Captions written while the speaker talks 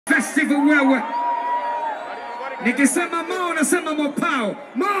Festival wewe. Nikisema mo unasema mopao.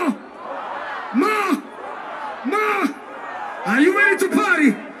 Mo. Are you ready to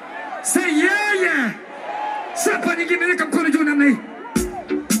party? Say yeah. Sapa nyingine nika mkono juu namna hii.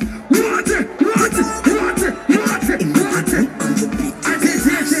 Wote.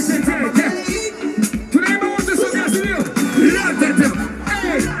 Tunaimba wote Songea studio.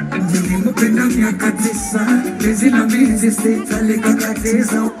 Nilimupenda miaka 9, Penzi na miezi 6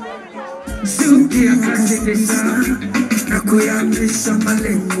 likakatiza. Shuki akasitisa na kuyamisha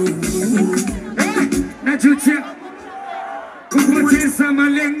malengo. Najutia kupoteza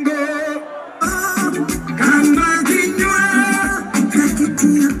malengo. Kama kinywa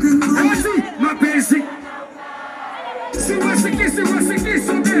kakitia pengo. Mapenzi siwasiki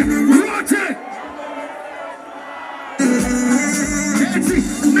Songea wote. Eti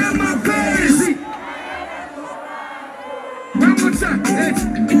na mapenzi pamoja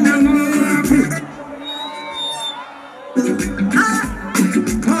na moyo.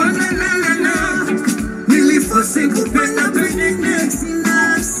 Nilifosi kupenda pengine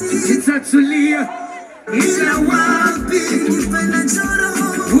sitatulia. Ila wapi nipenda choro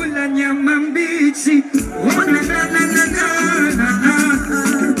kula nyama mbichi.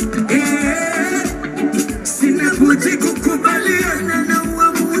 Sina budi kukubaliana na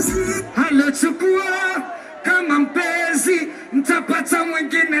uamuzi alochukua. Kama mpenzi mtapata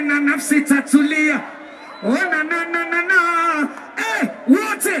mwingine na nafsi tatulia.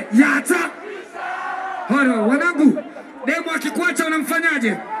 Wote yata. Horo wanangu, demo akikuacha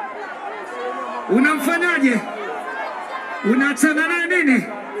unamfanyaje? Unachana naye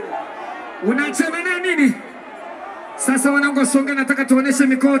nini? Sasa wanangu Songea, nataka tuoneshe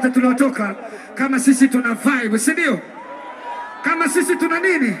mikoa yote tuliotoka kama sisi tuna vibe, si ndio? Kama sisi tuna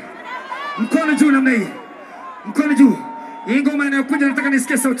nini? Mkono juu namna hii. Mkono juu. Hii ngoma inayokuja nataka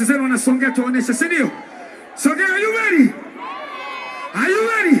nisikie sauti zenu wana Songea tuoneshe, si ndio? Songea, are you ready?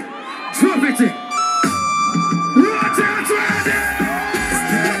 Drop it. What are ready?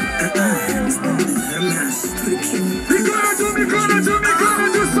 Mikono juu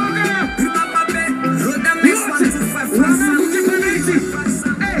Songea.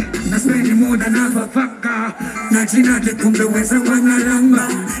 Naspendi muda na vafaka na jina kumbe weza wanalamba.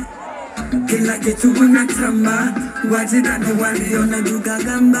 Kila kitu wanatamba wajidani waliona lugha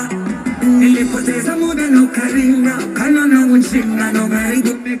gamba. Nilipoteza muda na ukaringa ukanona unjinga na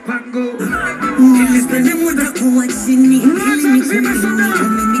umaribu mipango. Nilispendi muda kuwa chini ili nikumina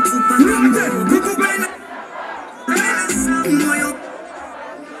umenitupa mambo. Kukubena moyo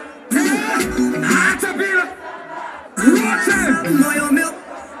hata bila wote moyo meo.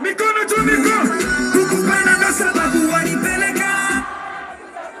 Mikono juu kukubena na sababu wanipeleka.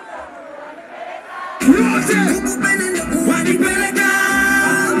 Wote kukubena wanipeleka.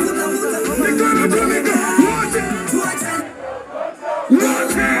 Mikono juu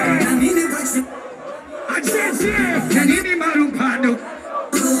wote na nini basi ajeje na nini marumpano.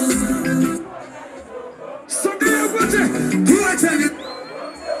 Songea wote tuachane.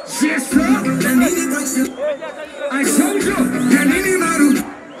 Yes sir na nini basi I told you na nini marumpano.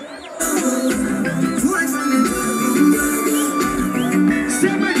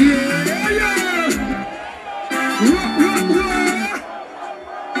 Sema yeah.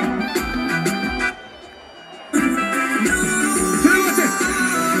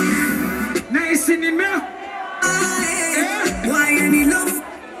 Nice in the mirror. Why any love?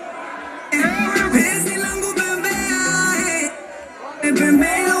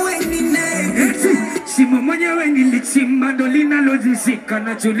 Shimo mwenyewe nilichimba ndo linalojizika.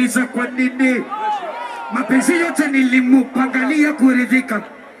 Najiuliza kwa nini mapenzi yote nilimupa angalia kuridhika.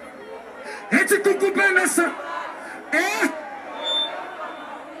 Eti kukupenda sa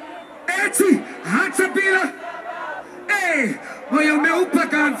eti hata bila moyo umeupa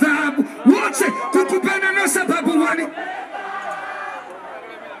kadhabu. Wote kukupenda na sababu wani.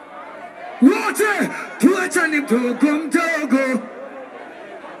 Wote tuachane mdogo.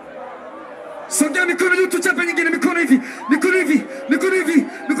 Songea mikono juu tuchape nyingine mikono hivi.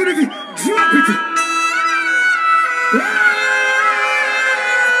 Drop it.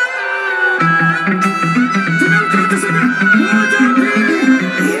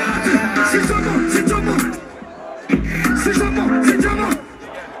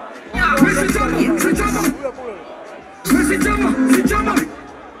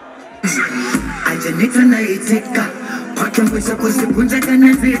 Ajanita na itika kwake mwisho kusikunja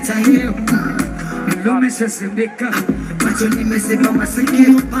kana vita hiyo. Lume sesembeka macho nimeseba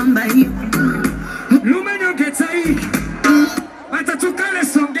masikio pamba hiyo. Lume nyongeta hii watatukale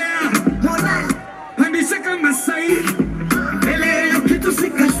Songea pandisha kama sai ele kitu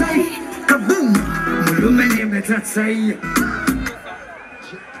sikasa. nimetata hiyo.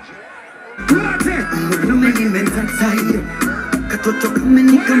 Wote mwanaume nimetata hiyo. Katoto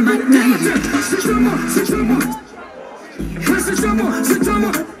kamenikamata hiyo. Sichomo, sichomo. Sichomo,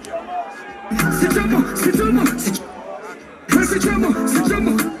 sichomo. Sichomo, sichomo. Sichomo,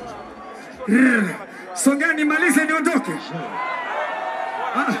 sichomo. Songea nimalize niondoke.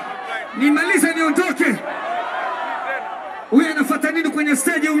 Nimalize niondoke. Huyu anafuata nini kwenye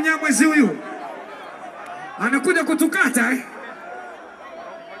stage ya unyamwezi huyu? Anakuja kutukata eh?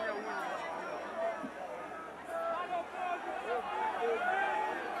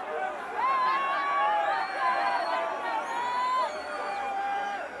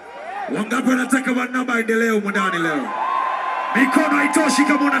 Wangapi wanataka Barnaba aendelee humu ndani leo? Mikono haitoshi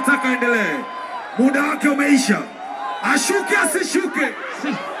kama unataka aendelee. Muda wake umeisha. Ashuke asishuke.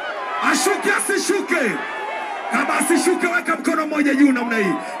 Ashuke asishuke. Kama asishuke weka mkono mmoja juu namna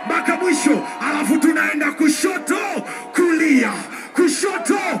hii. Mpaka mwisho. Alafu tunaenda kushoto, kulia.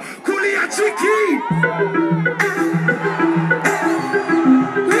 Kushoto, kulia chiki.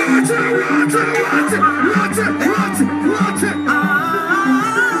 Wote, wote, wote, wote, wote, wote.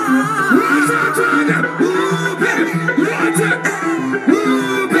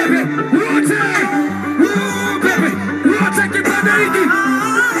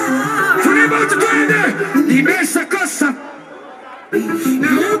 Nimesha kosa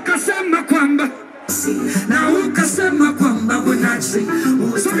na ukasema kwamba unachi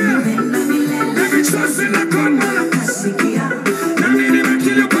utanipenda milele chozi la kona kasikia na mimi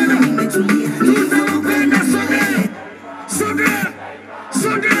nimetulia bwana nimetulia tutakupenda Songea Songea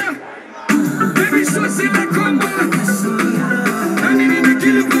Songea baby chozi la kona kasikia na mimi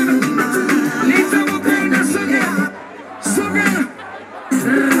nimetulia bwana nitakupenda Songea Songea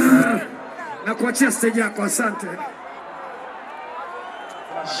na kuachia stage yako. Asante.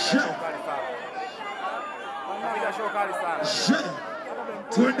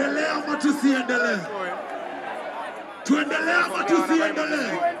 Tuendelee ama tusiendelee? Tuendelee ama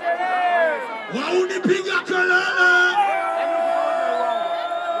tusiendelee? Waunipiga kelele.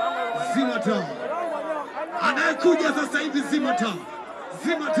 Zima taa. Anayekuja sasa hivi zima taa.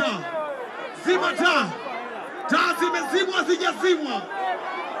 Zima taa. Zima taa. Taa zimezimwa zijazimwa.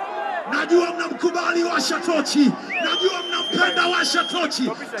 Najua mnamkubali washa tochi. Najua mnampenda washa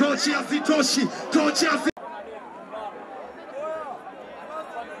tochi. Tochi hazitoshi. Tochi hazitoshi.